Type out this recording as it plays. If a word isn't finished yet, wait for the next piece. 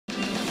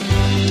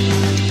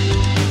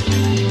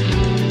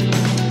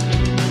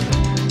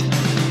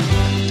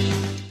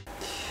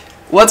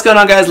What's going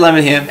on, guys?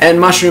 Lemon here. And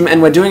Mushroom,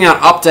 and we're doing our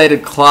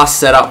updated class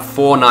setup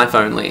for knife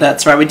only.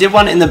 That's right, we did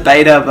one in the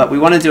beta, but we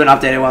want to do an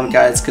updated one,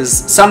 guys, because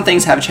some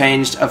things have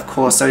changed, of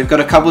course. So we've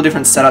got a couple of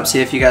different setups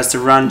here for you guys to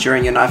run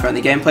during your knife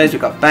only gameplays. We've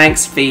got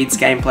banks, feeds,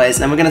 gameplays, and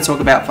then we're going to talk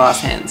about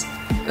fast hands.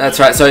 That's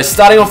right, so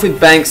starting off with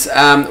banks,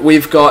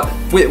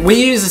 we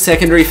use a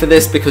secondary for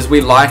this because we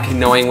like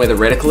knowing where the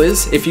reticle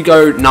is. If you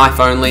go knife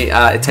only,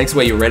 it takes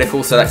away your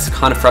reticle, so that's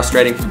kind of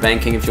frustrating for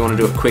banking if you want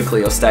to do it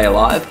quickly or stay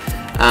alive.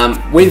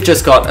 We've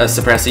just got a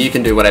suppressor. You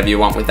can do whatever you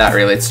want with that,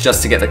 really. It's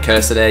just to get the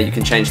cursor there. You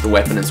can change the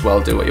weapon as well,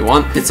 do what you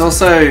want. It's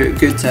also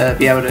good to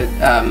be able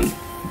to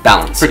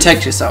balance.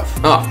 Protect yourself.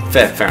 Oh,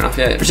 fair enough,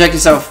 yeah. Protect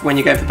yourself when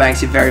you go for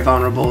banks. You're very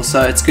vulnerable,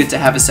 so it's good to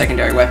have a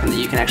secondary weapon that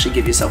you can actually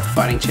give yourself a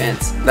fighting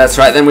chance. That's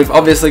right. Then we've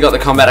obviously got the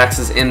combat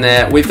axes in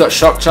there. We've got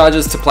shock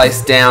charges to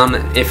place down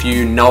if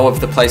you know of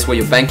the place where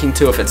you're banking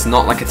to, if it's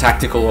not like a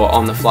tactical or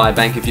on-the-fly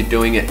bank, if you're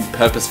doing it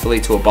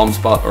purposefully to a bomb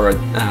spot or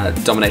a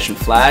domination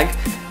flag.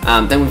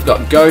 Then we've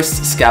got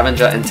Ghost,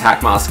 Scavenger, and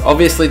Tac Mask.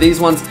 Obviously these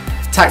ones,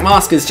 Tac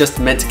Mask is just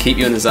meant to keep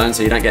you in the zone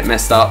so you don't get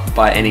messed up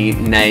by any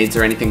nades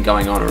or anything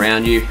going on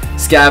around you.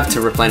 Scav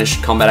to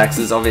replenish combat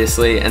axes,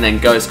 obviously, and then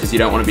Ghost because you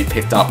don't want to be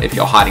picked up if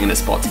you're hiding in a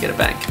spot to get a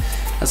bank.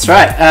 That's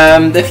right.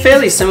 They're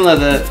fairly similar.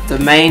 The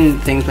main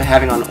things we're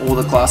having on all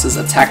the classes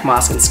are Tac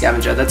Mask and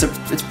Scavenger.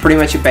 It's pretty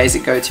much your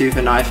basic go-to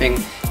for knifing.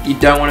 You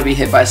don't want to be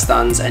hit by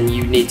stuns and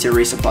you need to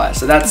resupply.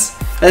 So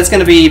that's going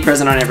to be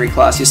present on every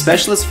class. Your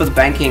specialist for the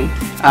banking,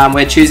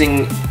 we're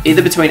choosing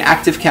either between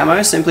active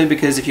camo, simply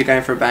because if you're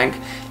going for a bank,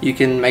 you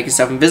can make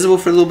yourself invisible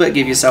for a little bit,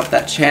 give yourself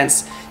that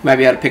chance, you might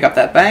be able to pick up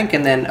that bank,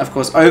 and then of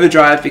course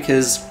overdrive,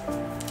 because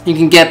you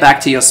can get back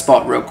to your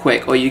spot real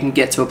quick, or you can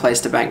get to a place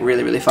to bank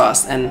really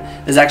fast. And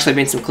there's actually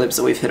been some clips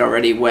that we've hit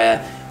already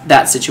where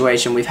that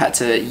situation we've had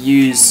to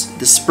use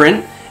the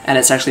sprint, and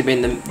it's actually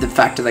been the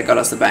factor that got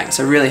us the bank,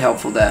 so really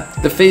helpful there.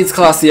 The feeds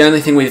class, the only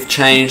thing we've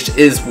changed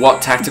is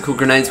what tactical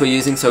grenades we're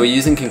using, so we're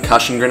using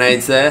concussion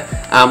grenades there.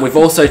 We've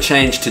also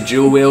changed to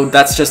dual wield.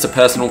 That's just a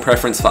personal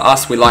preference for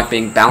us. We like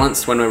being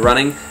balanced when we're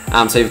running,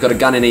 so you've got a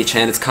gun in each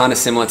hand. It's kind of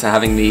similar to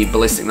having the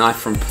ballistic knife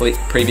from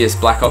previous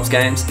Black Ops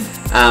games.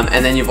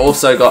 And then you've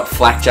also got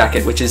flak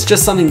jacket, which is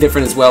just something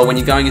different as well. When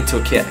you're going into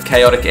a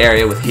chaotic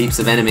area with heaps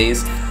of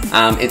enemies,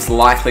 it's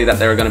likely that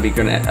there are going to be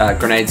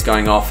grenades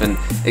going off and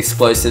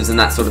explosives and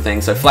that sort of thing.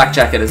 So flak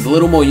jacket is a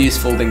little more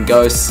useful than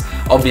ghosts.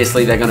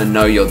 Obviously they're going to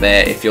know you're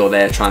there if you're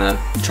there trying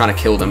to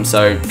kill them,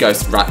 so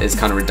ghost is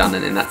kind of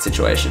redundant in that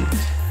situation.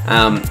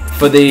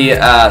 For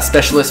the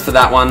specialist for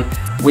that one,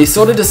 we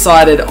sort of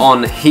decided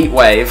on heat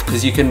wave,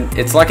 because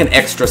it's like an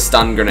extra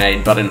stun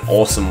grenade but an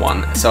awesome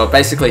one. So it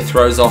basically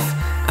throws off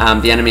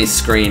the enemy's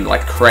screen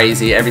like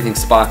crazy, everything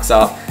sparks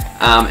up.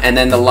 And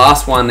then the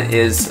last one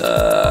is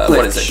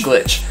what is it?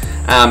 Glitch.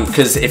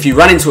 Because if you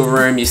run into a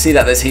room, you see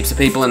that there's heaps of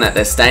people and that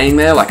they're staying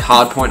there, like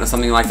hardpoint or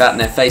something like that, and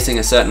they're facing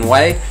a certain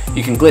way,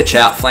 you can glitch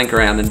out, flank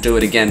around, and do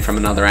it again from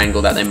another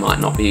angle that they might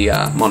not be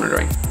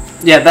monitoring.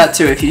 Yeah, that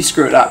too. If you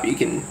screw it up, you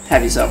can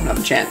have yourself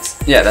another chance.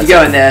 Yeah, that's you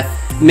go in there,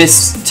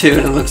 miss two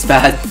and it looks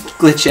bad,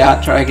 glitch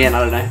out, try again, I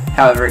don't know,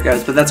 however it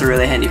goes, but that's a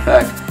really handy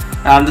perk.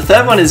 The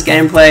third one is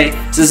gameplay.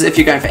 This is if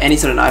you're going for any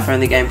sort of knife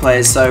only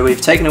gameplays. So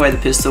we've taken away the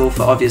pistol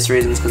for obvious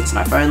reasons because it's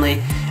knife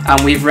only.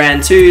 We've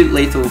ran two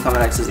lethal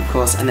combat axes, of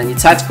course, and then your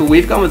tactical,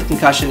 we've gone with the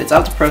concussion. It's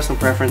up to personal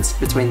preference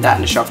between that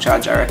and a shock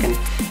charge, I reckon.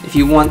 If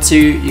you want to,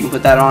 you can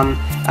put that on.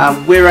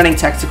 We're running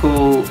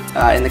tactical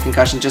in the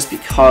concussion just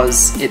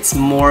because it's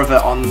more of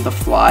a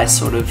on-the-fly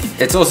sort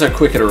of... It's also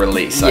quicker to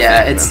release,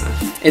 I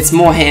think, it's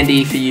more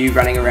handy for you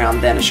running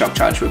around than a shock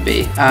charge would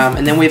be.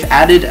 And then we've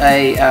added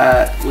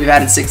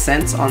Sixth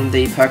Sense on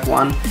the perk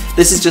 1.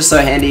 This is just so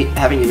handy.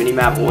 Having your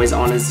minimap always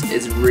on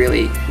is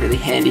really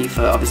handy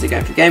for obviously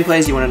going for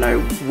gameplays. You want to know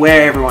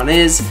where everyone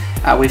is.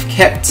 We've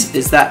kept,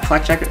 is that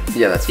flak jacket?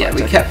 Yeah, that's flak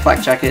jacket. We kept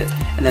flak jacket,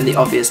 and then the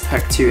obvious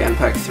perk 2 and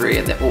perk 3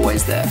 are they're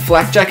always there.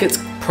 Flak jacket's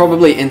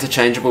probably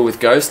interchangeable with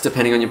Ghost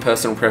depending on your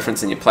personal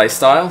preference and your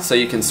playstyle, so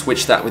you can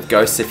switch that with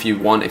Ghost if you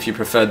want, if you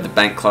preferred the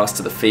bank class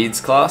to the feeds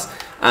class.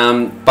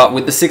 But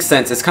with the Sixth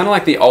Sense, it's kind of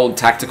like the old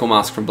tactical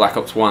mask from Black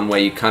Ops 1 where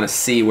you kind of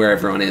see where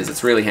everyone is.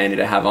 It's really handy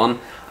to have on.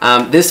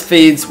 This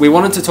feeds, we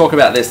wanted to talk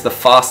about this, the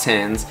fast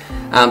hands.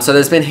 So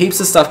there's been heaps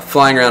of stuff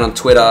flying around on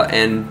Twitter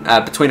and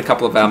between a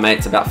couple of our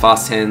mates about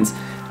fast hands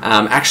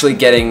actually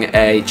getting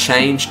a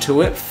change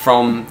to it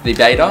from the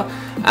beta,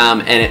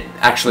 and it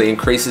actually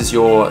increases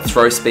your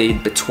throw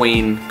speed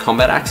between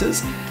combat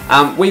axes.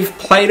 We've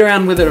played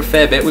around with it a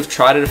fair bit. We've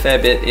tried it a fair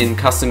bit in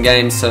custom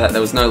games so that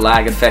there was no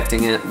lag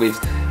affecting it.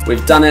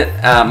 We've done it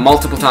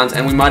multiple times,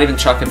 and we might even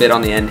chuck a bit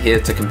on the end here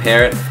to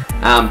compare it.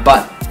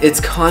 But it's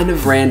kind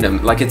of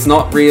random. Like, it's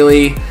not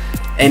really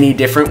any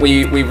different.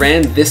 We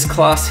ran this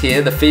class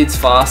here, the feeds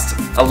fast,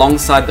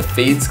 alongside the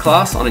feeds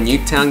class on a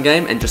Nuketown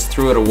game and just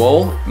threw at a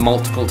wall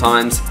multiple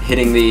times,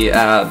 hitting the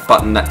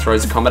button that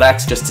throws a combat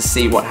axe just to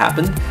see what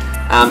happened.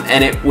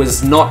 and it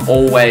was not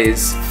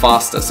always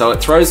faster, so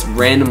it throws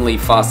randomly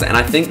faster, and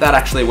I think that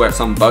actually works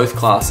on both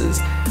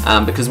classes,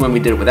 because when we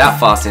did it without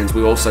fast hands,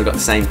 we also got the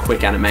same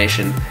quick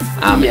animation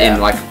in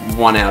like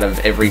 1 out of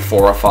every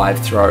 4 or 5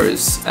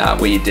 throws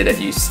where you did it,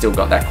 you still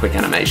got that quick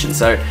animation.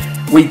 So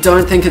we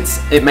don't think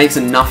it makes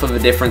enough of a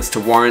difference to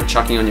warrant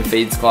chucking on your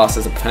feeds class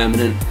as a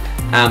permanent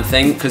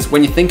thing, because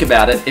when you think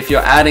about it, if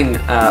you're adding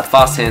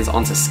fast hands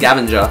onto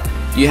scavenger,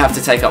 you have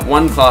to take up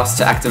 1 class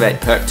to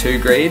activate perk 2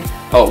 greed,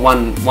 or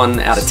one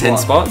out of 10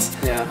 spots,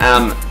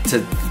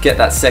 to get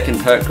that second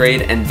perk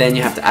greed, and then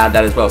you have to add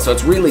that as well. So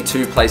it's really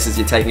 2 places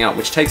you're taking up,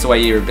 which takes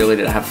away your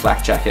ability to have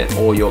flak jacket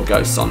or your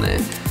ghosts on there.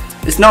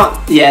 It's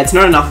not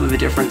enough of a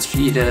difference for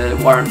you to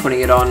warrant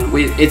putting it on.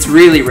 It's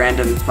really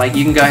random. Like,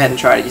 you can go ahead and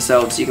try it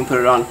yourselves. You can put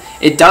it on.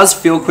 It does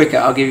feel quicker,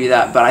 I'll give you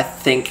that, but I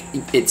think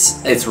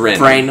it's a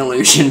brain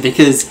illusion,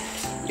 because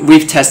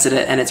we've tested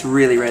it and it's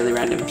really, really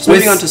random. So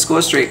moving on to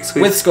score streaks.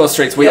 With score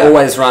streaks, we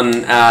always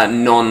run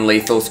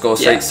non-lethal score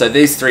streaks. So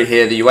these 3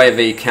 here, the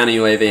UAV, counter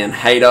UAV, and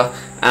hater.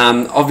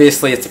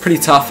 Obviously, it's pretty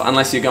tough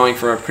unless you're going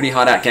for a pretty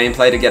hard out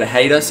gameplay to get a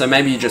hater. So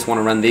maybe you just want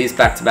to run these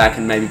back to back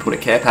and maybe put a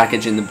care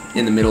package in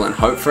the middle and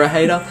hope for a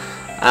hater.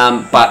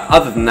 But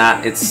other than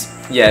that, it's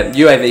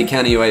UAV,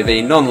 counter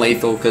UAV,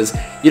 non-lethal, because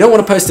you don't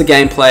want to post a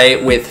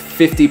gameplay with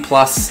 50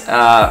 plus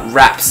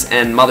wraps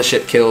and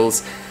mothership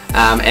kills.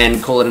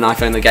 And call it a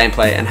knife only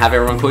gameplay and have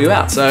everyone call you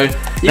out. So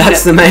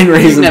that's the main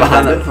reason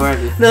behind it. Before,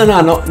 have you? No,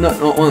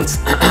 not once.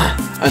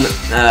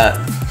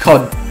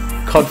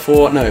 COD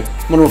 4, no,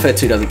 Modern Warfare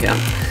 2 doesn't count.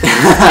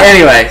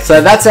 Anyway, so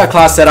that's our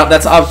class setup.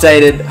 That's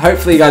updated.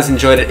 Hopefully you guys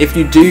enjoyed it. If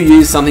you do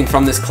use something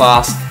from this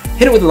class,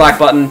 hit it with the like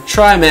button.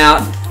 Try them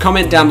out.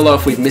 Comment down below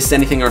if we've missed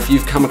anything or if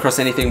you've come across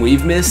anything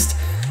we've missed.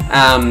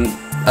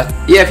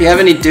 If you have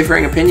any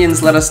differing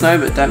opinions, let us know,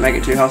 but don't make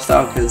it too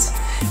hostile, because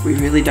we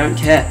really don't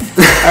care.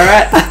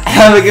 Alright,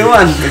 have a good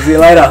one. See you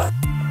later.